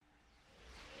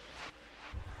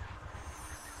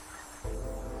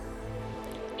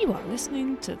You are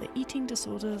listening to the Eating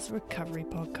Disorders Recovery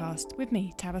Podcast with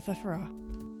me, Tabitha Farrar.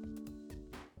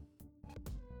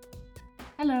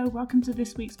 Hello, welcome to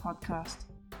this week's podcast.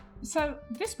 So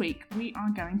this week we are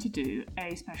going to do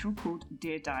a special called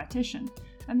Dear Dietitian,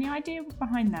 and the idea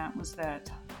behind that was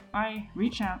that I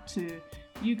reach out to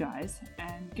you guys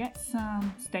and get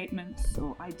some statements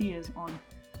or ideas on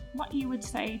what you would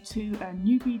say to a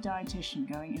newbie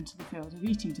dietitian going into the field of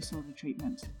eating disorder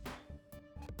treatment.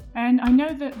 And I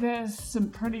know that there's some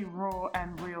pretty raw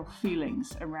and real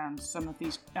feelings around some of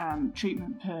these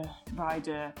treatment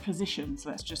provider positions,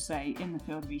 let's just say, in the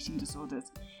field of eating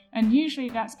disorders. And usually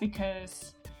that's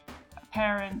because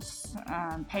parents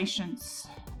and patients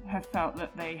have felt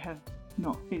that they have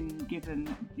not been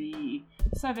given the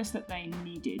service that they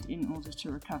needed in order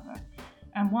to recover.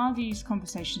 And while these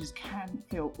conversations can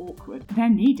feel awkward, they're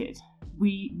needed.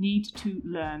 We need to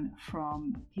learn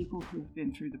from people who have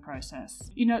been through the process.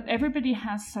 You know, everybody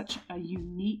has such a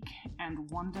unique and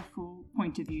wonderful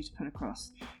point of view to put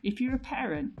across. If you're a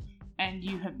parent and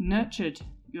you have nurtured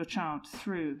your child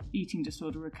through eating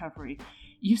disorder recovery,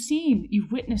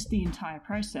 you've witnessed the entire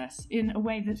process in a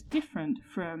way that's different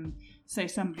from, say,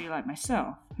 somebody like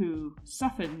myself who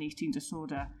suffered an eating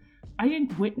disorder. I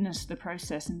didn't witness the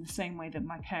process in the same way that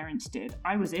my parents did.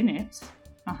 I was in it.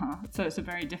 So it's a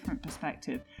very different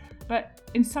perspective. But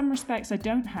in some respects, I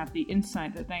don't have the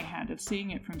insight that they had of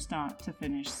seeing it from start to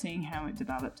finish, seeing how it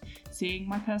developed, seeing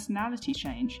my personality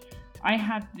change. I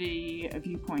had the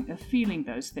viewpoint of feeling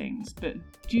those things, but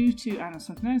due to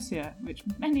anorexia, which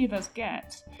many of us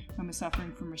get when we're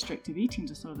suffering from restrictive eating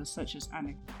disorders such as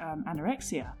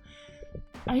anorexia,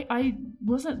 I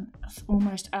wasn't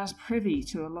almost as privy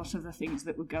to a lot of the things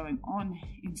that were going on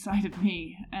inside of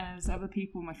me as other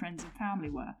people, my friends and family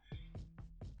were.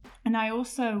 And I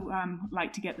also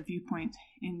like to get the viewpoint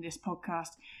in this podcast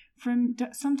from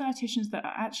some dietitians that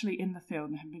are actually in the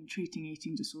field and have been treating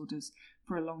eating disorders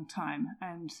for a long time,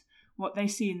 and what they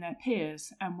see in their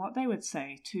peers and what they would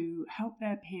say to help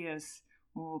their peers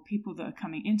or people that are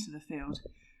coming into the field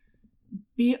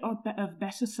be of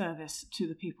better service to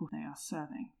the people they are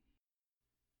serving.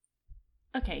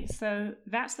 Okay, so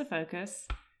that's the focus.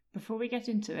 Before we get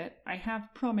into it, I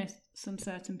have promised some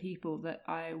certain people that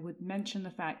I would mention the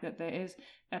fact that there is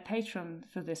a Patreon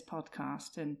for this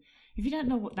podcast. And if you don't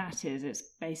know what that is, it's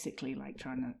basically like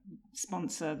trying to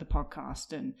sponsor the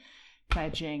podcast and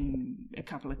pledging a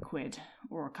couple of quid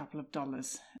or a couple of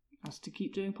dollars us to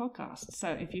keep doing podcasts.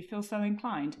 So if you feel so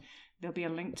inclined, there'll be a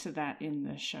link to that in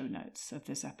the show notes of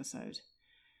this episode.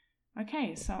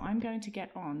 Okay, so I'm going to get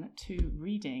on to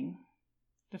reading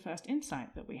the first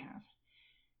insight that we have.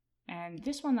 And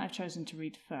this one that I've chosen to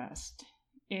read first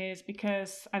is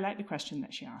because I like the question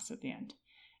that she asked at the end.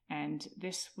 And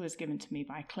this was given to me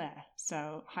by Claire.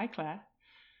 So, hi Claire.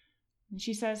 And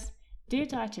she says, "Dear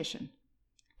dietitian,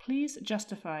 please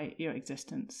justify your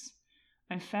existence.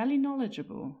 I'm fairly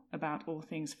knowledgeable about all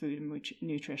things food and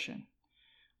nutrition.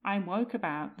 I'm woke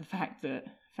about the fact that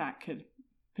fat could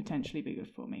potentially be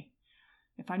good for me.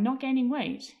 If I'm not gaining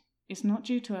weight, it's not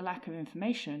due to a lack of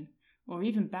information or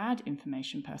even bad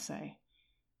information per se.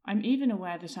 I'm even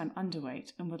aware that I'm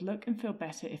underweight and would look and feel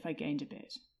better if I gained a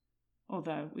bit,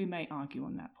 although we may argue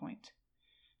on that point.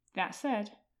 That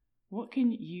said, what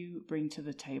can you bring to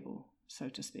the table, so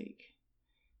to speak?"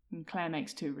 And Claire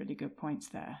makes two really good points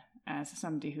there. As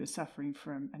somebody who is suffering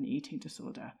from an eating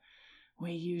disorder, we're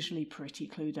usually pretty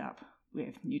clued up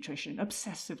with nutrition,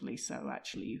 obsessively so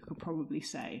actually. You could probably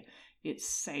say it's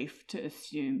safe to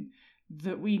assume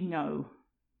that we know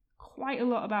quite a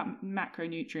lot about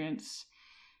macronutrients,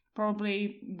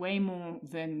 probably way more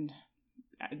than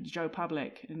Joe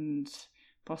Public and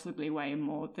possibly way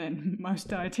more than most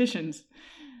dietitians.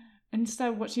 And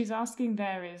so what she's asking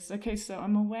there is, okay, so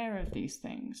I'm aware of these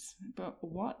things, but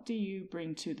what do you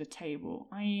bring to the table?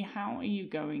 How are you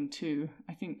going to,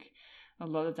 I think a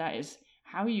lot of that is,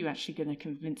 how are you actually going to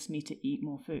convince me to eat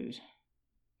more food?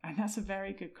 And that's a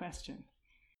very good question.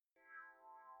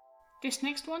 This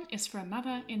next one is for a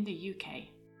mother in the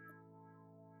UK.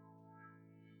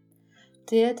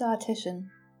 Dear dietitian,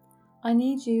 I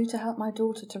need you to help my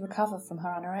daughter to recover from her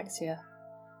anorexia,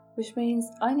 which means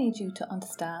I need you to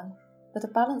understand that a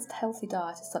balanced, healthy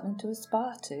diet is something to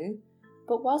aspire to,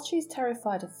 but whilst she's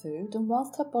terrified of food and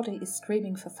whilst her body is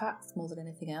screaming for fats more than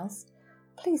anything else,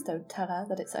 please don't tell her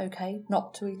that it's okay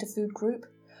not to eat a food group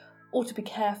or to be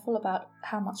careful about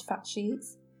how much fat she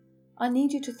eats. I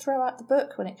need you to throw out the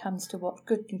book when it comes to what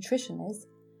good nutrition is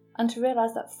and to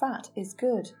realise that fat is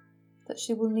good, that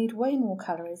she will need way more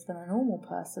calories than a normal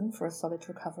person for a solid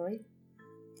recovery.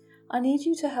 I need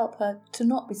you to help her to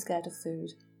not be scared of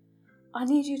food. I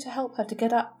need you to help her to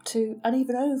get up to and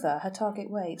even over her target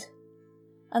weight.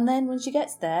 And then when she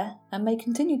gets there and may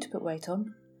continue to put weight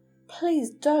on, please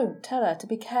don't tell her to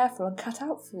be careful and cut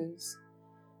out foods.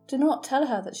 Do not tell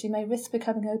her that she may risk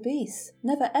becoming obese.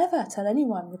 Never ever tell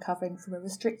anyone recovering from a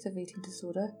restrictive eating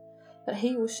disorder that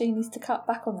he or she needs to cut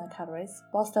back on their calories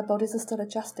whilst their bodies are still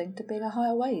adjusting to being a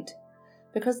higher weight,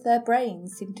 because their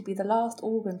brains seem to be the last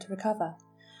organ to recover,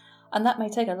 and that may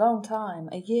take a long time,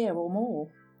 a year or more,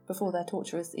 before their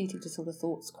torturous eating disorder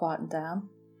thoughts quieten down.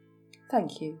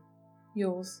 Thank you.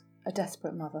 Yours, a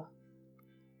desperate mother.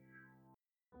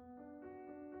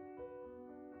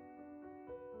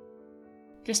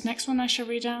 This next one I shall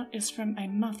read out is from a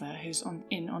mother who's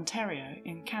in Ontario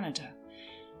in Canada.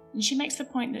 And she makes the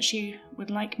point that she would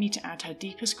like me to add her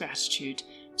deepest gratitude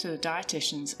to the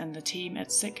dietitians and the team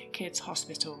at Sick Kids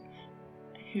Hospital,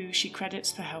 who she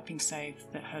credits for helping save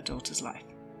her daughter's life.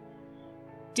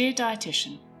 Dear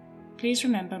dietitian, please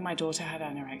remember my daughter had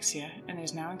anorexia and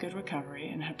is now in good recovery,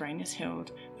 and her brain is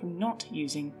healed from not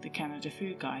using the Canada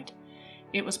Food Guide.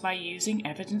 It was by using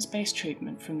evidence-based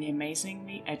treatment from the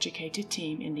amazingly educated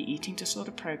team in the eating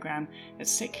disorder program at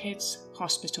Sick Kids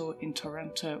Hospital in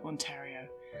Toronto, Ontario.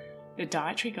 The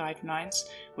dietary guidelines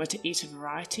were to eat a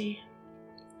variety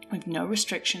with no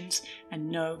restrictions and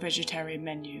no vegetarian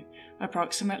menu,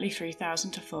 approximately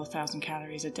 3,000 to 4,000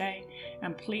 calories a day,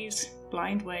 and please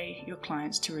blind weigh your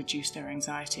clients to reduce their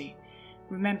anxiety.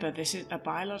 Remember, this is a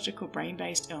biological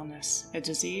brain-based illness, a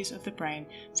disease of the brain,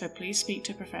 so please speak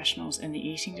to professionals in the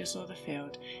eating disorder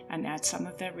field and add some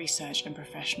of their research and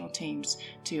professional teams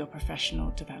to your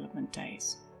professional development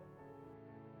days.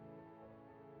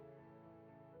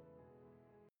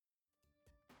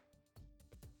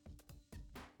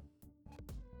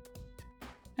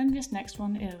 And this next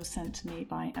one was sent to me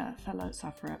by a fellow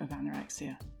sufferer of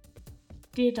anorexia.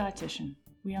 Dear dietitian,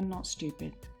 we are not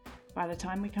stupid. By the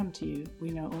time we come to you,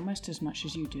 we know almost as much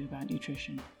as you do about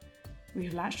nutrition.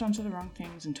 We've latched onto the wrong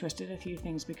things and twisted a few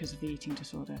things because of the eating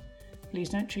disorder. Please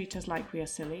don't treat us like we are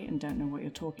silly and don't know what you're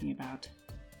talking about.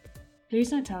 Please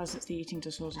don't tell us it's the eating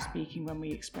disorder speaking when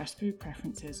we express food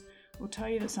preferences, or tell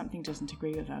you that something doesn't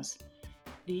agree with us.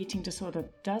 The eating disorder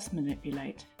does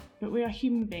manipulate, but we are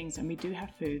human beings and we do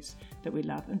have foods that we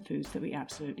love and foods that we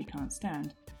absolutely can't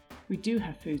stand. We do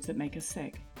have foods that make us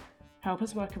sick. Help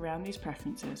us work around these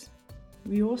preferences.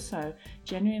 We also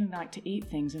genuinely like to eat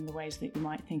things in the ways that you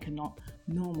might think are not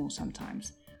normal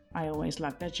sometimes. I always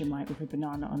love Vegemite with a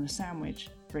banana on a sandwich,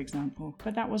 for example,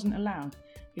 but that wasn't allowed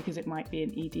because it might be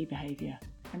an ED behaviour,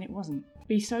 and it wasn't.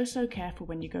 Be so careful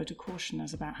when you go to caution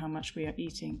us about how much we are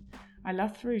eating. I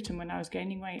love fruit, and when I was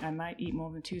gaining weight I might eat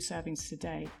more than 2 servings a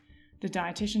day. The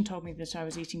dietitian told me that I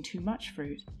was eating too much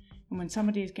fruit, and when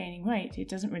somebody is gaining weight, it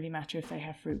doesn't really matter if they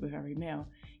have fruit with every meal,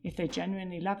 if they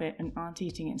genuinely love it and aren't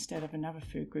eating it instead of another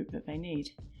food group that they need.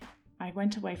 I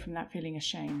went away from that feeling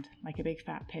ashamed, like a big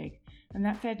fat pig, and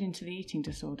that fed into the eating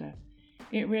disorder.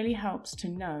 It really helps to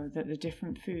know that the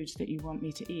different foods that you want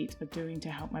me to eat are doing to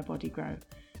help my body grow.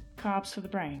 Carbs for the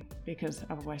brain, because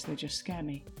otherwise they just scare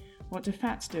me. What do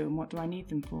fats do and what do I need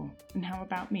them for? And how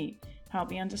about meat? Help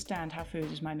me understand how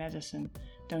food is my medicine.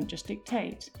 Don't just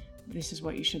dictate, this is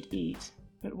what you should eat,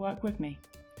 but work with me.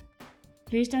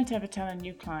 Please don't ever tell a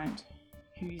new client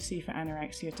who you see for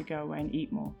anorexia to go away and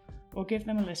eat more, or give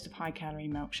them a list of high-calorie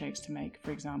milkshakes to make,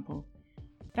 for example.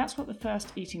 That's what the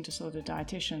first eating disorder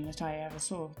dietitian that I ever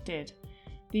saw did.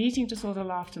 The eating disorder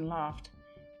laughed and laughed.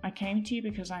 I came to you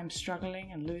because I'm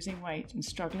struggling and losing weight and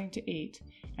struggling to eat,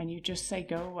 and you just say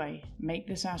go away, make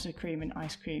this out of cream and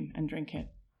ice cream and drink it.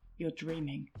 You're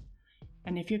dreaming.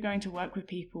 And if you're going to work with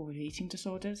people with eating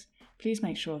disorders, please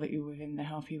make sure that you're within the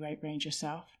healthy weight range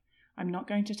yourself. I'm not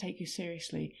going to take you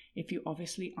seriously if you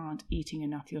obviously aren't eating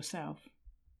enough yourself.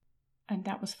 And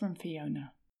that was from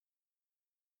Fiona.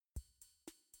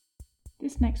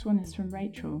 This next one is from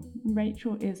Rachel.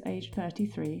 Rachel is aged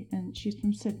 33 and she's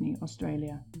from Sydney,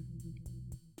 Australia.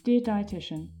 Dear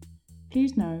dietitian,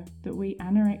 please know that we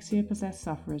anorexia-possessed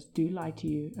sufferers do lie to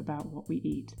you about what we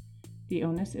eat. The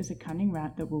illness is a cunning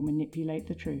rat that will manipulate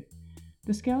the truth.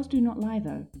 The scales do not lie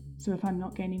though, so if I'm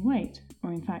not gaining weight,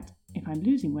 or in fact, if I'm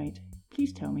losing weight,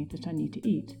 please tell me that I need to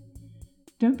eat.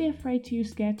 Don't be afraid to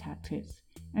use scare tactics,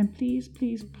 and please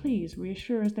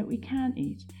reassure us that we can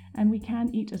eat, and we can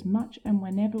eat as much and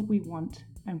whenever we want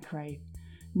and crave.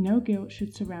 No guilt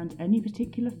should surround any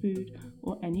particular food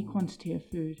or any quantity of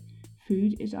food.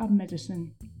 Food is our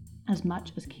medicine as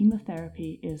much as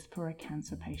chemotherapy is for a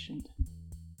cancer patient.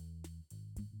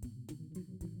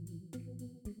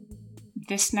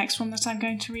 This next one that I'm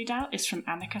going to read out is from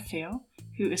Annika Thiel,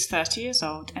 who is 30 years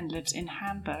old and lives in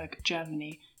Hamburg,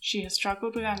 Germany. She has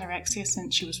struggled with anorexia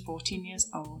since she was 14 years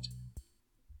old.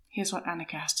 Here's what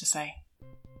Annika has to say.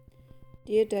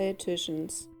 Dear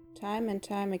dietitians, time and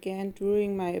time again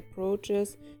during my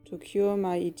approaches to cure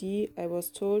my ED, I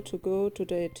was told to go to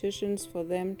dietitians for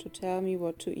them to tell me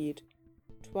what to eat.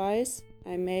 Twice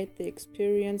I made the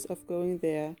experience of going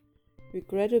there.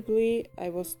 Regrettably, I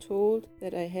was told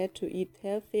that I had to eat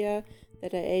healthier,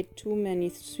 that I ate too many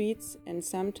sweets, and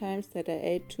sometimes that I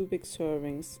ate too big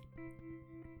servings.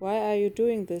 Why are you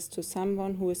doing this to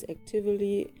someone who is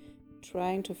actively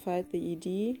trying to fight the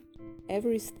ED?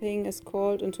 Everything is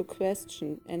called into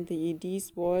question and the ED's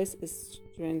voice is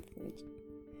strengthened.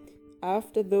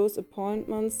 After those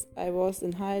appointments, I was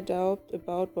in high doubt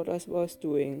about what I was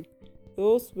doing.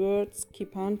 Those words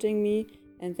keep haunting me,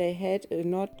 and they had a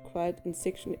not quite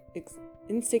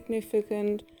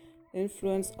insignificant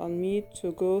influence on me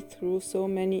to go through so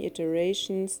many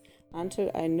iterations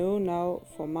until I know now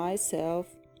for myself,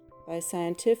 by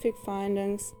scientific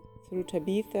findings through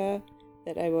Tabitha,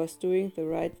 that I was doing the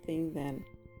right thing then.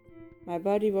 My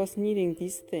body was needing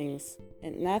these things,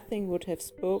 and nothing would have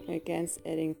spoken against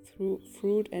adding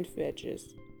fruit and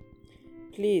veggies.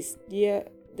 Please, dear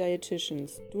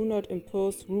dietitians, do not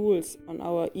impose rules on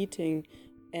our eating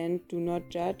and do not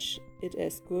judge it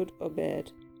as good or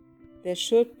bad. There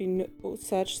should be no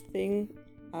such thing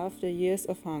after years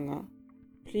of hunger.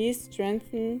 Please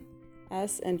strengthen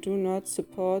us and do not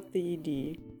support the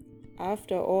ED.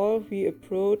 After all, we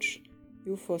approach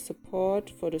you for support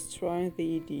for destroying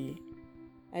the ED.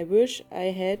 I wish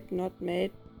I had not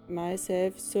made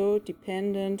myself so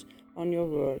dependent on your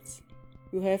words.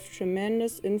 You have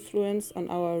tremendous influence on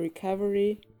our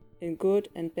recovery in good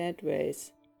and bad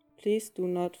ways. Please do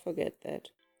not forget that.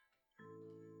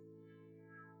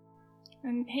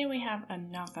 And here we have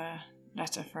another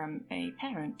letter from a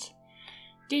parent.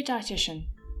 Dear dietitian,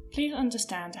 please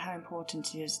understand how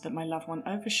important it is that my loved one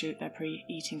overshoot their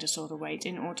pre-eating disorder weight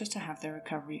in order to have their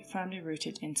recovery firmly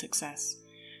rooted in success.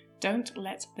 Don't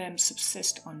let them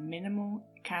subsist on minimal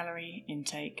calorie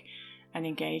intake and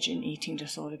engage in eating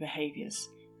disorder behaviors.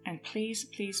 And please,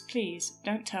 please, please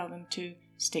don't tell them to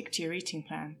stick to your eating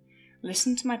plan.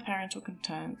 Listen to my parental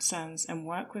concerns and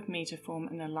work with me to form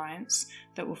an alliance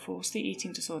that will force the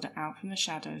eating disorder out from the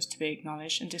shadows to be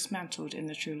acknowledged and dismantled in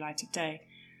the true light of day.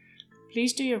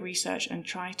 Please do your research and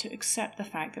try to accept the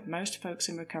fact that most folks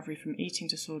in recovery from eating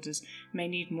disorders may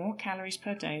need more calories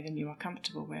per day than you are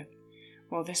comfortable with.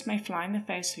 While this may fly in the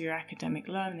face of your academic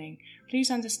learning, please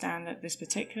understand that this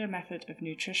particular method of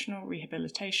nutritional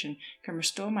rehabilitation can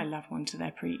restore my loved one to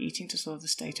their pre-eating disorder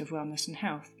state of wellness and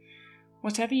health.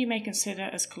 Whatever you may consider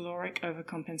as caloric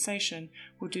overcompensation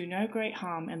will do no great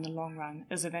harm in the long run,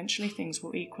 as eventually things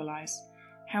will equalize.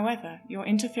 However, your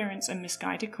interference and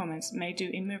misguided comments may do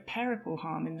irreparable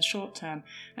harm in the short term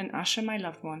and usher my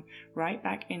loved one right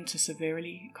back into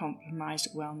severely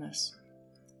compromised wellness.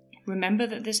 Remember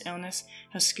that this illness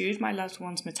has skewed my loved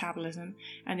one's metabolism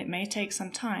and it may take some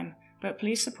time, but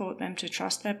please support them to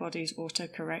trust their bodies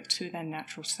auto-correct to their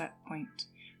natural set point.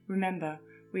 Remember,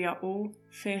 we are all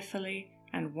fearfully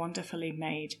and wonderfully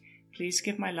made. Please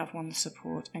give my loved one the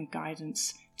support and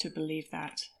guidance to believe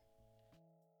that.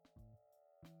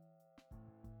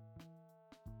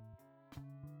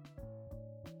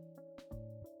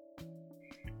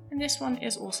 And this one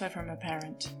is also from a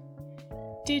parent.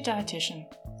 Dear dietitian,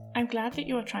 I'm glad that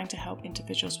you are trying to help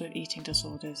individuals with eating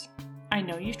disorders. I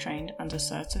know you've trained under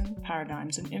certain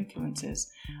paradigms and influences.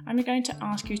 I'm going to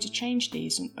ask you to change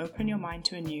these and open your mind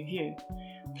to a new view.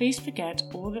 Please forget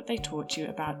all that they taught you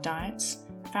about diets,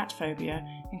 fat phobia,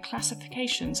 and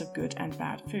classifications of good and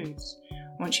bad foods.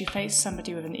 Once you face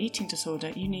somebody with an eating disorder,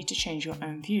 you need to change your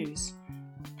own views.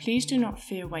 Please do not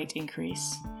fear weight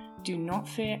increase. Do not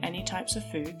fear any types of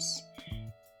foods.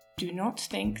 Do not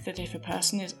think that if a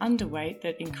person is underweight,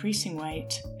 that increasing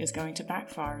weight is going to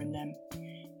backfire on them.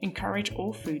 Encourage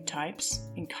all food types,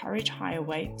 encourage higher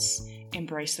weights,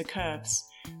 embrace the curves.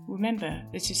 Remember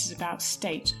that it is about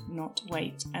state, not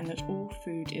weight, and that all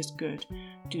food is good.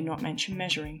 Do not mention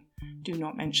measuring, do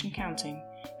not mention counting,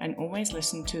 and always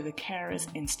listen to the carer's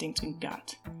instinct and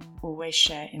gut. Always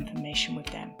share information with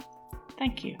them.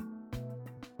 Thank you.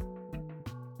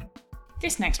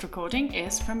 This next recording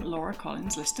is from Laura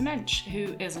Collins Lister-Mensch,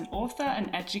 who is an author, an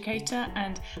educator,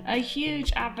 and a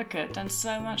huge advocate and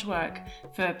so much work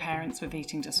for parents with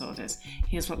eating disorders.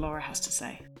 Here's what Laura has to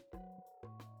say.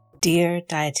 Dear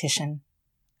dietitian,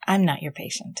 I'm not your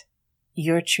patient.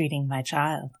 You're treating my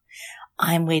child.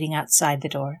 I'm waiting outside the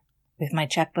door with my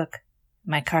checkbook,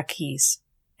 my car keys,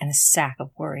 and a sack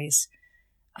of worries.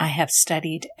 I have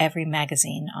studied every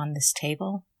magazine on this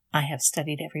table. I have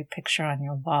studied every picture on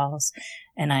your walls,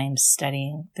 and I am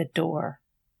studying the door,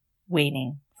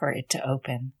 waiting for it to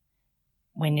open.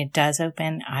 When it does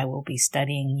open, I will be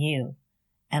studying you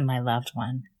and my loved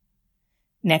one.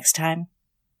 Next time,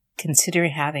 consider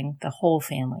having the whole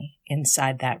family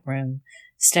inside that room,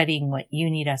 studying what you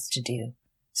need us to do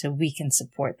so we can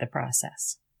support the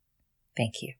process.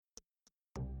 Thank you.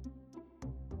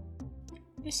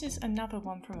 This is another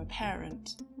one from a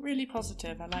parent. Really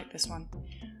positive, I like this one.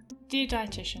 Dear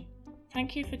Dietitian,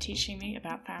 thank you for teaching me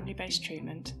about family-based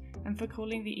treatment and for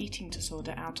calling the eating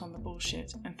disorder out on the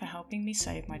bullshit and for helping me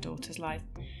save my daughter's life.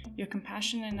 Your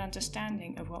compassion and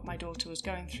understanding of what my daughter was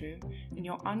going through and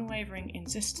your unwavering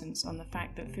insistence on the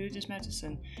fact that food is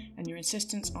medicine and your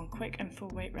insistence on quick and full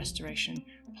weight restoration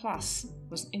plus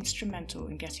was instrumental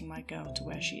in getting my girl to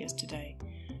where she is today.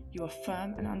 You are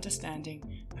firm and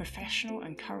understanding, professional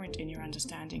and current in your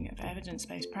understanding of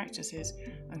evidence-based practices,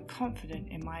 and confident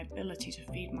in my ability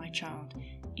to feed my child,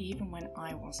 even when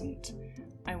I wasn't.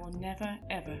 I will never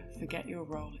ever forget your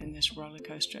role in this roller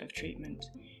coaster of treatment.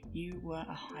 You were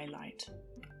a highlight.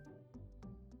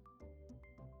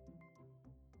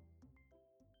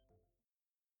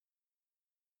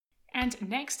 And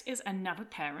next is another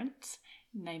parent,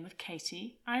 name of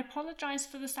Katie. I apologise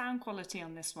for the sound quality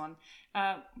on this one.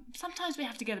 Sometimes we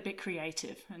have to get a bit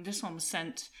creative, and this one was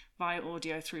sent via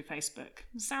audio through Facebook.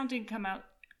 The sound didn't come out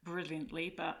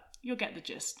brilliantly, but you'll get the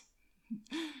gist.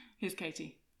 Here's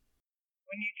Katie.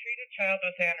 When you treat a child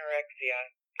with anorexia,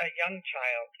 a young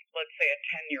child, let's say a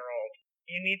 10-year-old,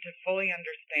 you need to fully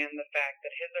understand the fact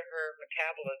that his or her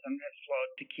metabolism has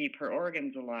slowed to keep her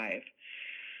organs alive.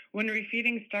 When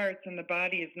refeeding starts and the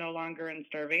body is no longer in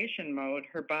starvation mode,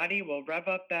 her body will rev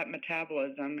up that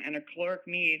metabolism and her caloric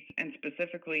needs, and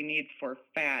specifically needs for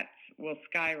fats, will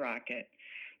skyrocket.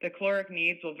 The caloric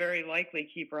needs will very likely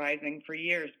keep rising for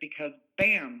years because,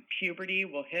 bam, puberty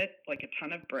will hit like a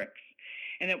ton of bricks.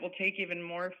 And it will take even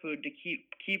more food to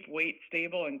keep weight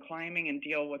stable and climbing and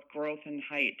deal with growth and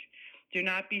height. Do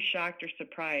not be shocked or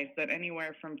surprised that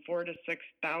anywhere from 4,000 to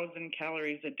 6,000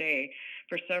 calories a day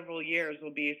for several years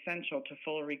will be essential to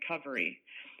full recovery.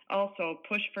 Also,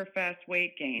 push for fast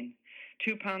weight gain.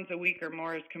 2 pounds a week or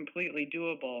more is completely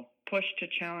doable. Push to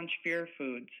challenge fear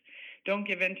foods. Don't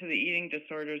give in to the eating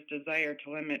disorder's desire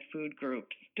to limit food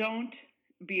groups. Don't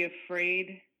be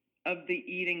afraid of the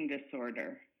eating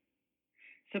disorder.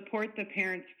 Support the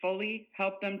parents fully,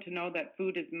 help them to know that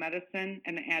food is medicine,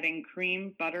 and adding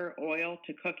cream, butter, oil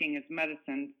to cooking is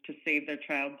medicine to save their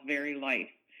child's very life.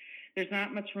 There's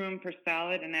not much room for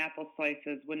salad and apple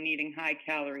slices when needing high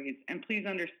calories, and please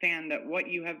understand that what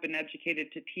you have been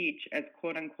educated to teach as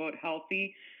quote-unquote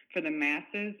healthy for the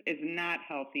masses is not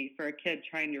healthy for a kid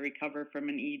trying to recover from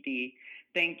an ED.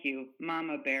 Thank you,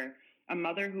 Mama Bear. A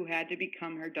mother who had to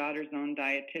become her daughter's own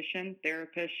dietitian,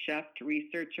 therapist, chef,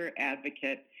 researcher,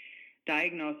 advocate,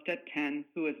 diagnosed at 10,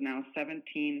 who is now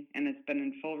 17 and has been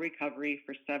in full recovery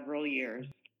for several years.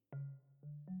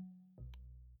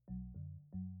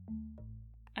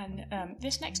 And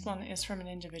this next one is from an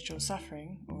individual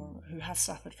suffering, or who has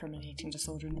suffered from an eating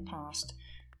disorder in the past.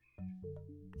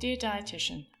 Dear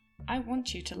Dietitian, I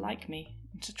want you to like me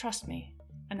and to trust me,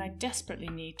 and I desperately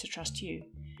need to trust you.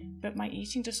 But my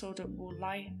eating disorder will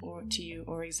lie to you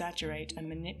or exaggerate and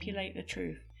manipulate the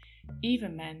truth,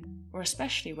 even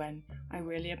especially when I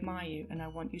really admire you and I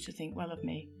want you to think well of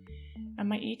me. And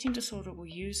my eating disorder will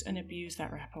use and abuse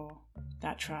that rapport,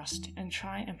 that trust, and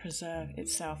try and preserve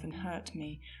itself and hurt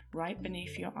me right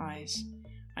beneath your eyes.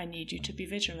 I need you to be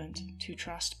vigilant, to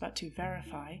trust but to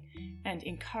verify, and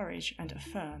encourage and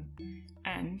affirm,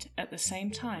 and at the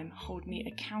same time hold me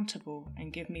accountable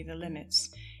and give me the limits,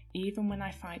 even when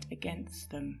I fight against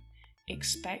them.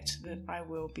 Expect that I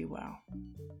will be well.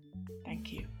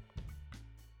 Thank you.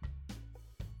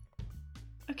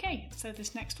 Okay, so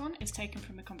this next one is taken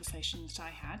from a conversation that I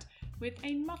had with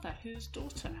a mother whose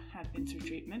daughter had been through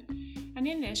treatment, and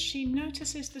in this she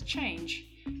notices the change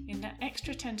in that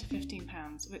extra 10 to 15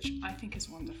 pounds, which I think is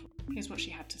wonderful. Here's what she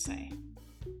had to say.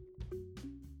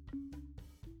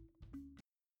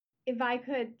 If I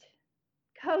could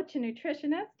coach a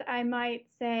nutritionist, I might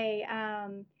say,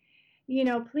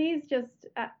 please just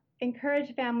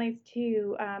encourage families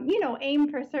to, aim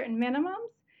for certain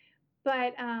minimums,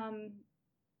 but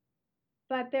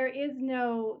there's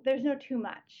no too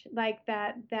much like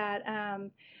that.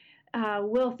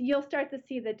 You'll start to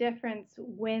see the difference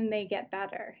when they get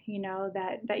better.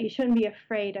 That you shouldn't be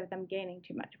afraid of them gaining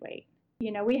too much weight.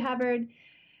 We hovered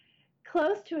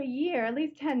close to a year, at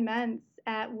least 10 months,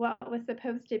 at what was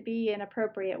supposed to be an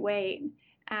appropriate weight,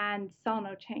 and saw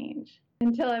no change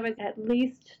until it was at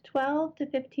least 12 to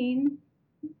 15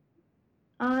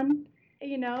 on,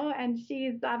 and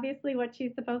she's obviously what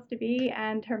she's supposed to be,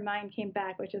 and her mind came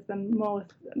back, which is the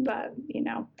most,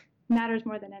 matters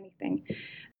more than anything.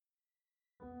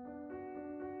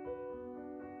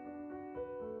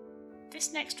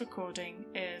 This next recording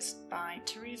is by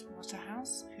Therese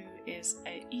Waterhouse, who is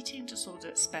an eating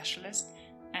disorder specialist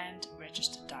and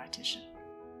registered dietitian.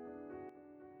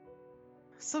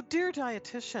 So, dear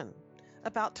dietitian,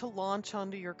 about to launch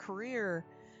onto your career,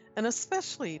 and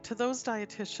especially to those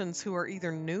dietitians who are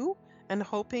either new and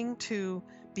hoping to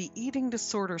be eating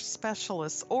disorder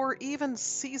specialists, or even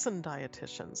seasoned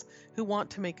dietitians who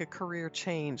want to make a career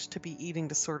change to be eating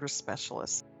disorder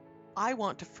specialists. I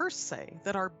want to first say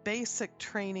that our basic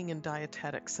training in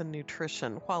dietetics and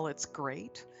nutrition, while it's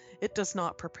great, it does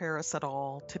not prepare us at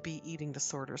all to be eating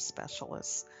disorder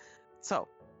specialists. So,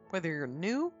 whether you're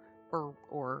new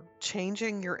or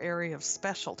changing your area of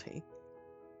specialty,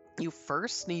 you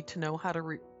first need to know how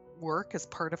to work as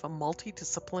part of a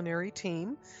multidisciplinary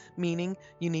team, meaning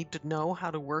you need to know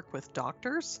how to work with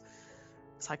doctors,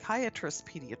 psychiatrists,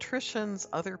 pediatricians,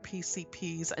 other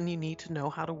PCPs, and you need to know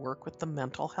how to work with the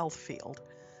mental health field.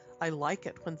 I like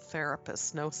it when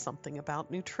therapists know something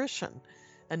about nutrition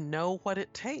and know what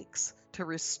it takes to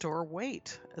restore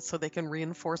weight so they can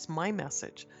reinforce my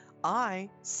message. I,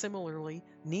 similarly,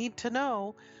 need to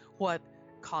know what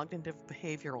cognitive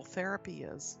behavioral therapy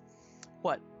is,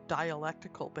 what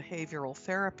dialectical behavioral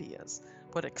therapy is,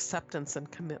 what acceptance and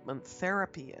commitment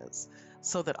therapy is,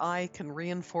 so that I can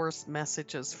reinforce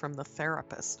messages from the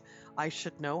therapist. I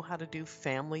should know how to do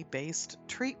family-based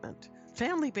treatment.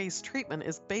 Family-based treatment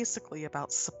is basically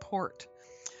about support.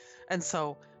 And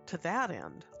so, to that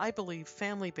end, I believe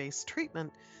family-based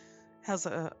treatment has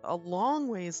a long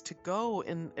ways to go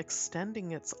in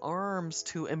extending its arms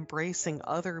to embracing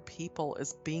other people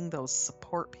as being those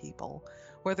support people,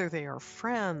 whether they are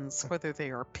friends, whether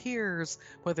they are peers,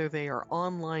 whether they are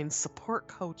online support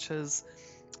coaches,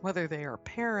 whether they are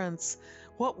parents.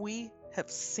 What we have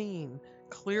seen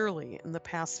clearly in the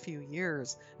past few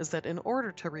years is that in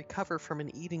order to recover from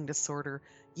an eating disorder,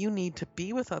 you need to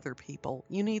be with other people,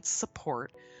 you need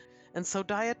support. And so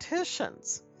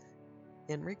dietitians,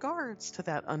 in regards to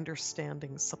that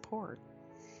understanding support,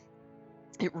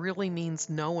 it really means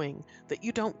knowing that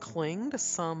you don't cling to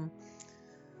some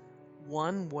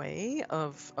one way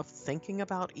of thinking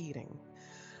about eating.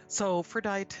 So for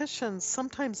dietitians,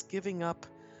 sometimes giving up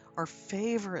our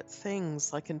favorite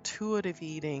things like intuitive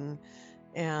eating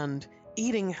and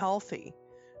eating healthy,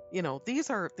 these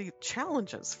are the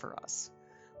challenges for us.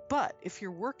 But if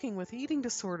you're working with eating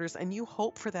disorders and you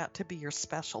hope for that to be your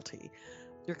specialty,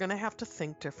 you're going to have to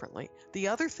think differently. The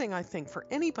other thing I think for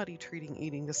anybody treating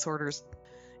eating disorders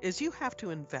is you have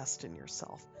to invest in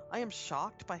yourself. I am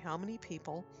shocked by how many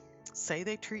people say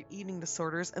they treat eating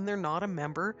disorders and they're not a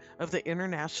member of the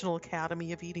International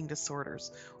Academy of Eating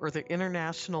Disorders or the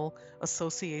International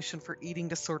Association for Eating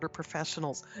Disorder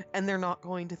Professionals, and they're not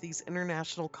going to these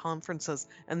international conferences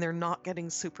and they're not getting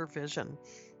supervision.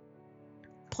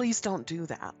 Please don't do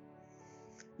that.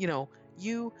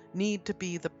 You need to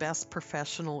be the best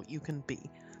professional you can be.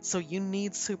 So you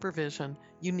need supervision,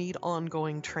 you need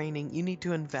ongoing training, you need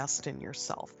to invest in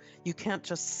yourself. You can't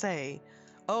just say,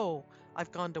 oh,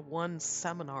 I've gone to one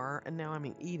seminar and now I'm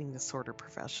an eating disorder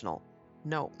professional.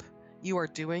 Nope. You are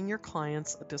doing your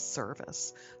clients a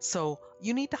disservice. So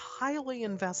you need to highly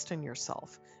invest in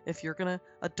yourself if you're going to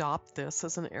adopt this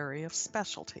as an area of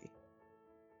specialty.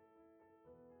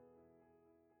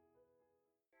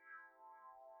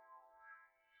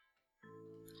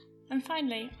 And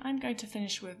finally, I'm going to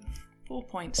finish with 4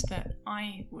 points that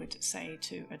I would say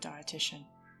to a dietitian.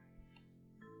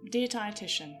 Dear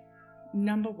dietitian,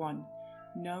 number 1,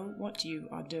 know what you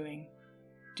are doing.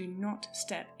 Do not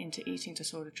step into eating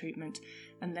disorder treatment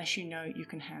unless you know you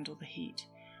can handle the heat.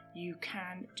 You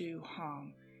can do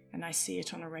harm, and I see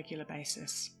it on a regular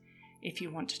basis. If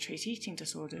you want to treat eating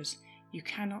disorders, you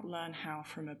cannot learn how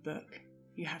from a book.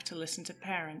 You have to listen to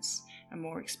parents and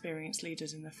more experienced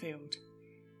leaders in the field.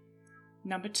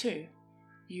 Number 2,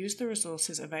 use the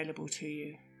resources available to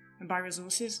you. And by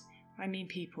resources, I mean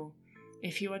people.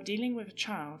 If you are dealing with a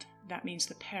child, that means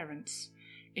the parents.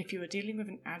 If you are dealing with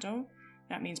an adult,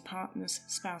 that means partners,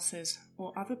 spouses,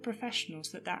 or other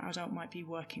professionals that adult might be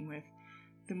working with.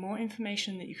 The more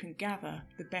information that you can gather,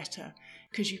 the better,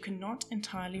 because you cannot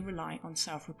entirely rely on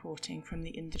self-reporting from the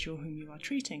individual whom you are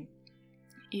treating.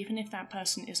 Even if that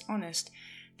person is honest,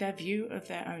 their view of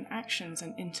their own actions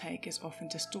and intake is often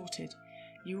distorted.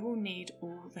 You will need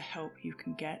all the help you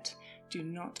can get. Do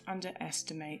not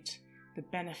underestimate the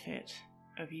benefit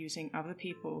of using other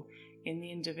people in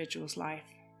the individual's life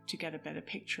to get a better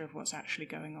picture of what's actually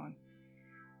going on.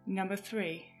 Number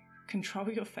 3, control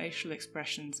your facial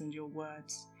expressions and your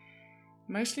words.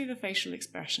 Mostly the facial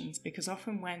expressions, because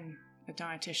often when a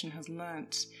dietitian has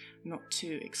learnt not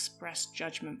to express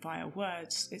judgment via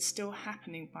words, it's still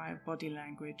happening via body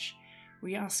language.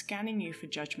 We are scanning you for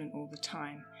judgment all the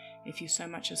time. If you so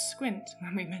much as squint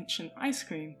when we mention ice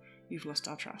cream, you've lost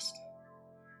our trust.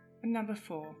 And number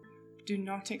 4, do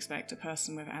not expect a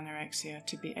person with anorexia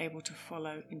to be able to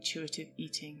follow intuitive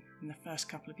eating in the first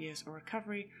couple of years of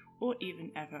recovery, or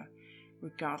even ever.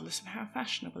 Regardless of how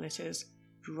fashionable it is,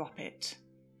 drop it.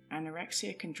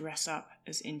 Anorexia can dress up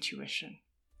as intuition.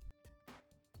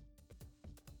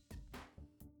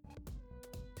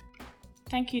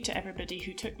 Thank you to everybody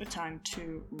who took the time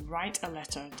to write a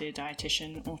letter, Dear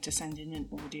Dietitian, or to send in an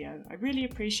audio. I really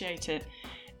appreciate it,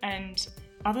 and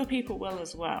other people will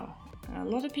as well. A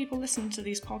lot of people listen to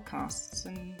these podcasts,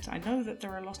 and I know that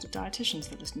there are a lot of dietitians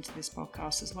that listen to this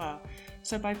podcast as well.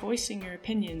 So by voicing your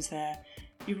opinions there,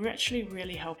 you're actually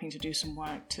really helping to do some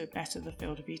work to better the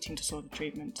field of eating disorder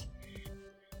treatment.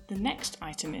 The next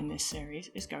item in this series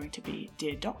is going to be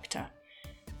Dear Doctor.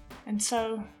 And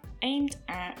so, aimed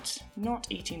at not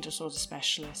eating disorder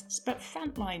specialists, but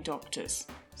frontline doctors.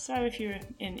 So if you're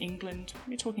in England,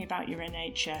 we're talking about your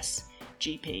NHS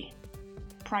GP.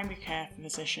 Primary care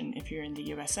physician if you're in the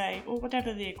USA, or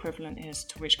whatever the equivalent is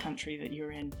to which country that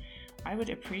you're in. I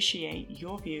would appreciate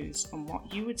your views on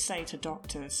what you would say to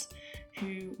doctors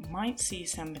who might see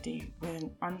somebody with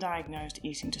an undiagnosed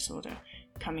eating disorder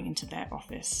coming into their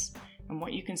office, and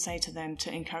what you can say to them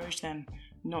to encourage them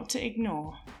not to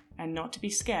ignore and not to be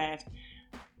scared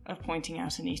of pointing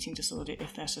out an eating disorder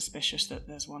if they're suspicious that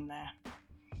there's one there.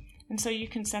 And so you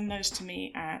can send those to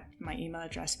me at my email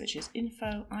address, which is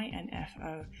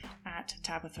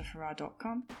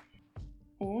info@tabithafarrar.com,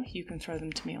 or you can throw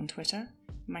them to me on Twitter.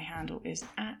 My handle is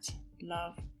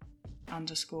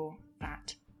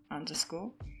 @love_fat_.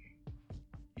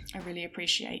 I really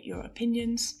appreciate your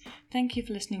opinions. Thank you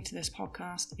for listening to this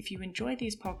podcast. If you enjoy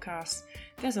these podcasts,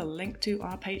 there's a link to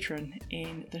our Patreon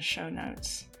in the show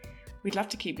notes. We'd love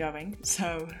to keep going,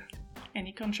 so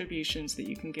any contributions that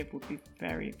you can give will be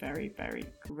very, very, very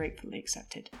gratefully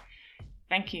accepted.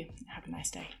 Thank you. Have a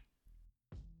nice day.